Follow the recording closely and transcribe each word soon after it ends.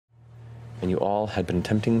and you all had been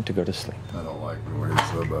attempting to go to sleep. I don't like the way you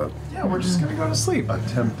said that. Yeah, we're just gonna go to sleep.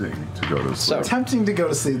 Attempting to go to sleep. Attempting to go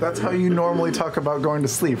to sleep. That's how you normally talk about going to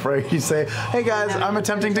sleep, right? You say, hey guys, I'm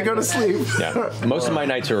attempting to go to sleep. Yeah, most of my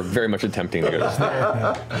nights are very much attempting to go to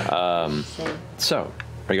sleep. So,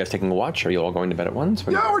 are you guys taking a watch? Are you all going to bed at once?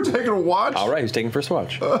 Yeah, we're taking a watch. All right, who's taking first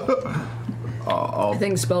watch? I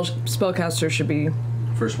think spellcaster should be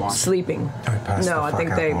first watch. Sleeping. No, I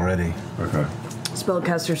think they already. Okay.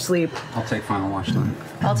 Spellcaster sleep. I'll take final watch then.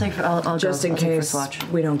 I'll just go, in I'll take case first watch.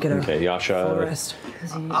 we don't get a Okay, Yasha. full rest.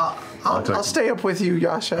 I'll stay up with you,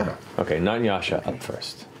 Yasha. Okay, not Yasha, up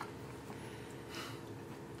first.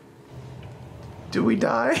 Do we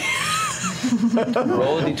die?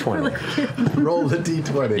 Roll a d20. Roll the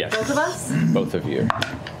d20. Yes. Both of us? Both of you.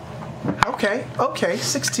 Okay,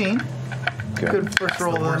 16. Good first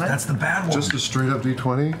roll of the night. That's the bad one. Just a straight up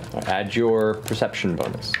d20? Add your perception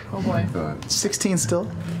bonus. Oh boy. 16 still.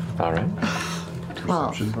 All right.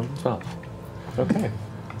 12. 12. Okay.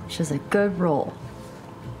 Which is a good roll.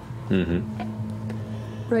 Mm-hmm.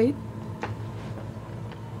 Right?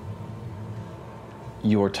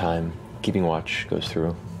 Your time keeping watch goes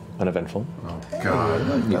through. Uneventful. Oh,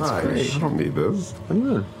 God. Nice. I don't need this.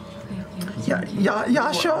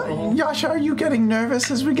 Yasha, are you getting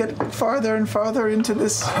nervous as we get farther and farther into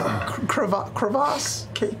this crevasse,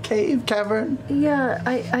 cave, cavern? Yeah,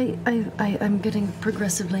 I'm getting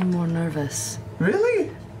progressively more nervous.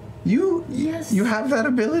 Really? Yes. You have that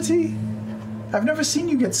ability? I've never seen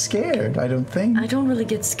you get scared, I don't think. I don't really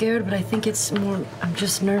get scared, but I think it's more, I'm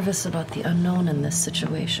just nervous about the unknown in this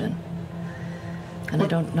situation. And I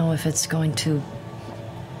don't know if it's going to,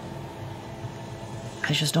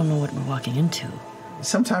 I just don't know what we're walking into.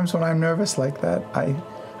 Sometimes when I'm nervous like that, I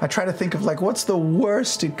try to think of like, what's the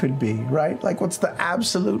worst it could be, right? Like, what's the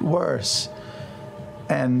absolute worst?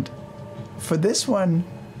 And for this one,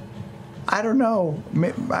 I don't know,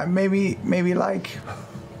 maybe like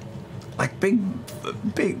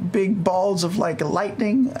big balls of like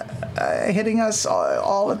lightning hitting us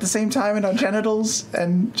all at the same time in our genitals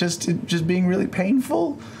and just being really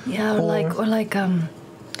painful. Yeah, or like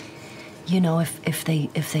you know, if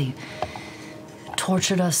they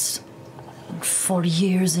tortured us for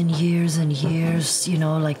years and years and years, you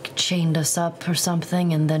know, like chained us up or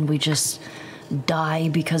something, and then we just die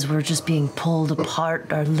because we're just being pulled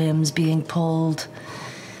apart, our limbs being pulled.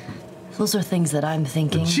 Those are things that I'm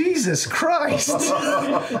thinking. Jesus Christ!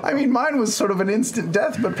 I mean, mine was sort of an instant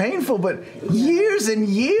death, but painful, but years and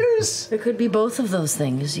years? It could be both of those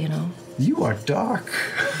things, you know. You are dark.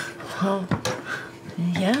 Oh,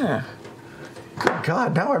 yeah. Good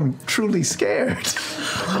God, now I'm truly scared.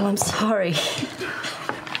 Well, I'm sorry.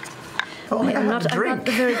 I'm not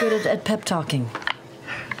very good at pep talking.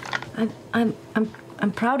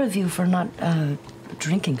 I'm proud of you for not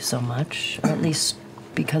drinking so much, or at least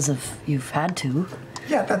because of you've had to.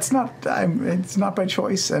 Yeah, that's not. It's not by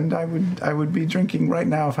choice, and I would be drinking right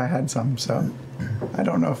now if I had some. So, I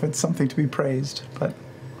don't know if it's something to be praised, but.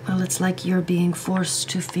 Well, it's like you're being forced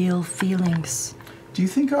to feel feelings. Do you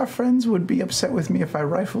think our friends would be upset with me if I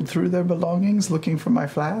rifled through their belongings looking for my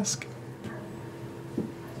flask?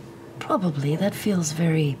 Probably. That feels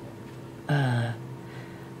very.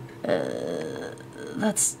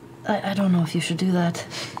 That's. I don't know if you should do that.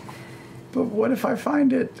 But what if I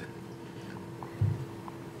find it?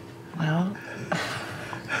 Well,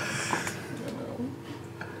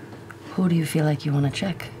 who do you feel like you want to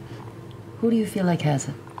check? Who do you feel like has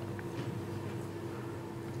it?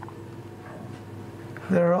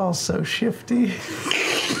 They're all so shifty.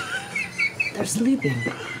 They're sleeping.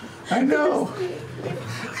 I know.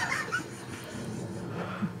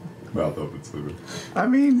 Mouth open, sleeping. I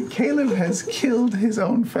mean, Caleb has killed his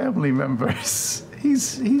own family members.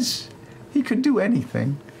 He could do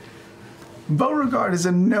anything. Beauregard is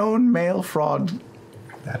a known mail fraud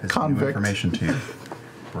That is convict. new information to you.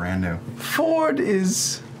 Brand new. Ford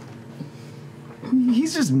is...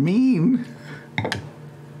 He's just mean.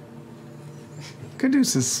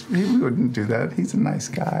 Caduceus, he wouldn't do that. He's a nice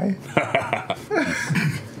guy.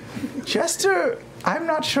 Jester, I'm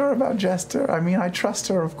not sure about Jester. I mean, I trust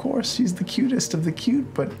her, of course. She's the cutest of the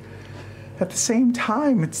cute, but at the same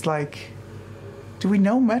time, it's like... Do we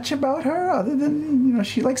know much about her other than, you know,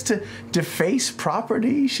 she likes to deface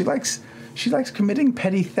property. She likes committing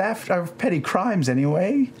petty theft, or petty crimes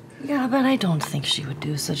anyway. Yeah, but I don't think she would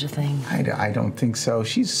do such a thing. I don't think so.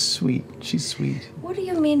 She's sweet. She's sweet. What do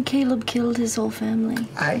you mean Caleb killed his whole family?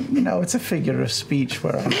 You know, it's a figure of speech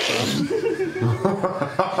where I'm from.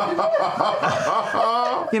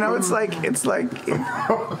 You know, it's like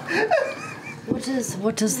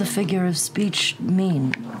What does the figure of speech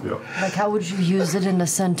mean? Yeah. Like, how would you use it in a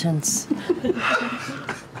sentence? Do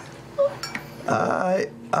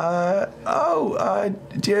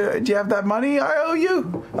you have that money I owe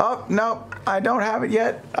you? Oh, no, I don't have it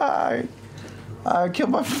yet. I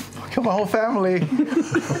killed my whole family.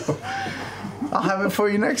 I'll have it for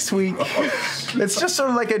you next week. It's just sort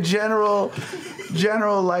of like a general,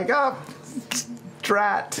 like,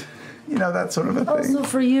 drat. You know, that sort of a thing. Also,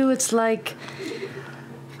 for you, it's like,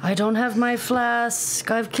 I don't have my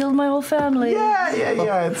flask. I've killed my whole family.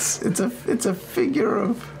 Yeah. It's a figure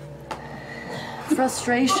of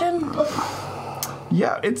frustration.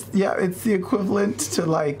 Yeah, it's the equivalent to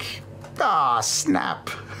like, snap.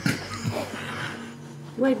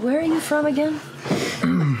 Wait, where are you from again?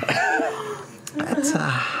 It's a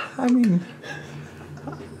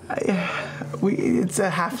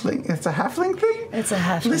halfling. It's a halfling thing? It's a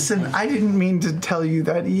halfling. Listen, I didn't mean to tell you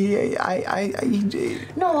that.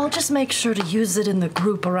 No, I'll just make sure to use it in the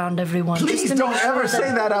group around everyone. Please don't ever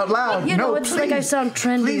say that out loud. You know, it's like I sound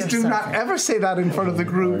trendy. Please do not ever say that in front of the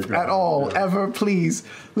group at all. Ever, please.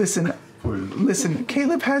 Listen,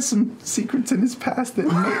 Caleb has some secrets in his past that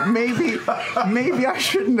maybe I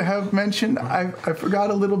shouldn't have mentioned. I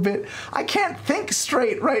forgot a little bit. I can't think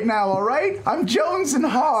straight right now, all right? I'm Jones and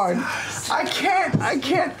hard. I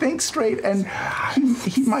can't think straight, and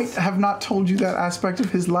he might have not told you that aspect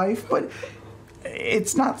of his life, but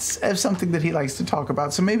it's not something that he likes to talk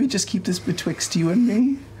about, so maybe just keep this betwixt you and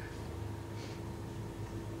me.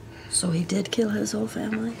 So he did kill his whole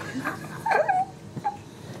family?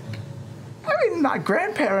 I mean, not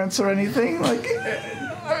grandparents or anything. Like,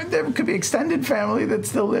 there could be extended family that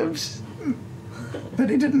still lives. But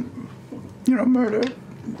he didn't, murder.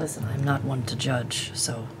 Listen, I'm not one to judge,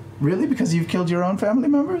 so... Really? Because you've killed your own family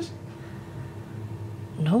members?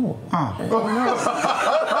 No. Oh.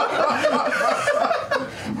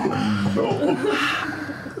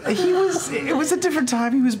 It was a different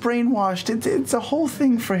time. He was brainwashed. It's a whole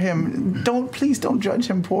thing for him. Please don't judge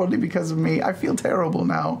him poorly because of me. I feel terrible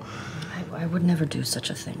now. I would never do such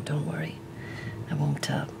a thing. Don't worry. I won't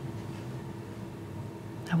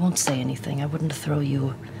say anything. I wouldn't throw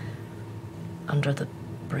you under the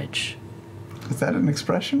bridge. Is that an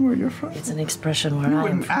expression where you're from? It's an expression where I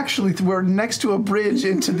am from. We're next to a bridge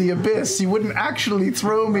into the abyss. You wouldn't actually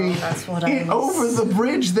throw me over the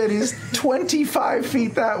bridge that is 25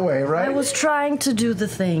 feet that way, right? I was trying to do the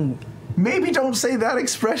thing. Maybe don't say that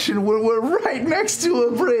expression when we're right next to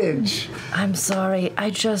a bridge. I'm sorry.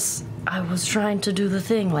 I was trying to do the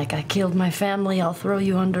thing. Like, I killed my family, I'll throw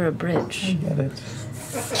you under a bridge. I get it.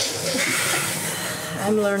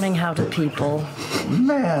 I'm learning how to people.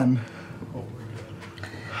 Man.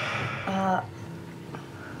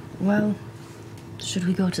 Well, should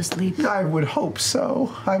we go to sleep? I would hope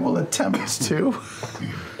so. I will attempt to.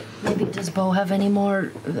 Maybe does Bo have any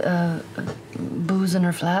more booze in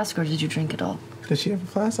her flask, or did you drink it all? Does she have a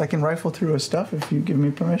flask? I can rifle through her stuff if you give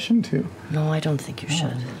me permission to. No, I don't think you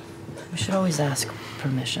should. We should always ask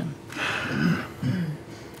permission.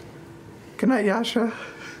 Good night, Yasha.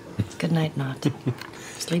 Good night, Not.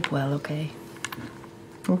 Sleep well, okay?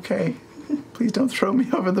 Okay. Please don't throw me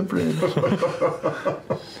over the bridge.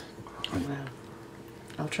 Well,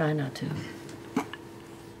 I'll try not to.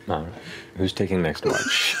 All right. Who's taking next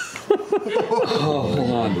watch? Hold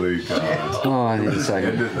on. Oh, I need a second.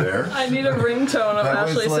 End it there. I need a ringtone of That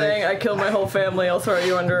was Ashley like- saying, I killed my whole family, I'll throw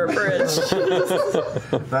you under a bridge.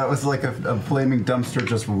 That was like a flaming dumpster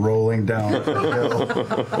just rolling down the hill.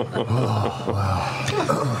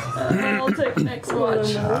 I'll take next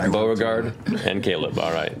watch. Beauregard and Caleb.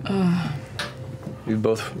 All right. You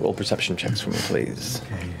both roll perception checks for me, please.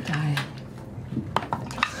 Die.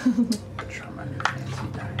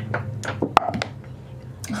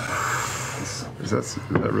 Is that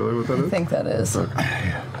really what that I is? think that is.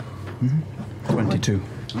 22.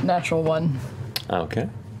 Natural one. Okay.